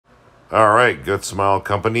All right, Good Smile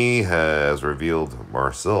Company has revealed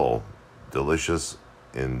Marcille, delicious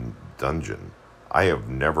in Dungeon. I have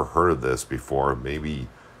never heard of this before. Maybe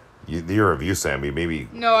you're of you, Sammy. Maybe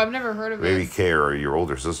No, I've never heard of maybe this. Kay or your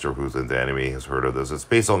older sister who's into anime has heard of this. It's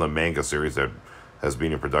based on the manga series that has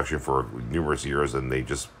been in production for numerous years, and they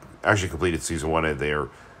just actually completed season 1, and they're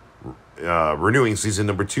renewing season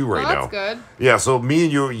number 2 right Oh, now. that's good. Yeah, so me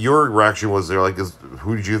and you, your reaction was there like,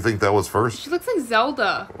 who did you think that was first? She looks like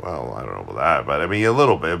Zelda. Well, I don't know about that, but I mean a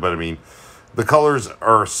little bit. But I mean, the colors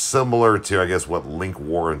are similar to I guess what Link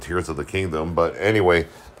wore in Tears of the Kingdom. But anyway,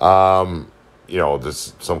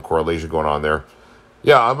 there's some correlation going on there.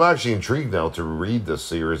 Yeah, I'm actually intrigued now to read this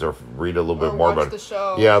series or read a little bit more about the it.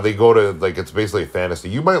 show. Yeah, they go to like it's basically fantasy.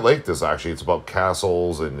 You might like this actually. It's about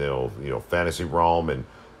castles and fantasy realm, and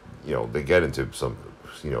they get into some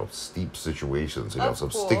steep situations, That's some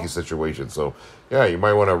cool. sticky situations. So yeah, you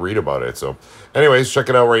might want to read about it. So anyways, check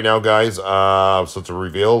it out right now, guys. So it's a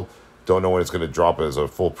reveal. Don't know when it's going to drop as a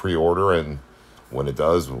full pre-order, and when it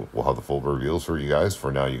does, we'll have the full reveals for you guys.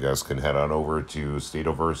 For now, you guys can head on over to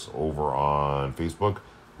Statoverse over on Facebook.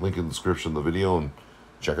 Link in the description of the video, and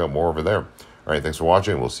check out more over there. All right, thanks for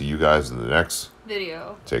watching. We'll see you guys in the next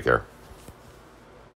Video. Take care.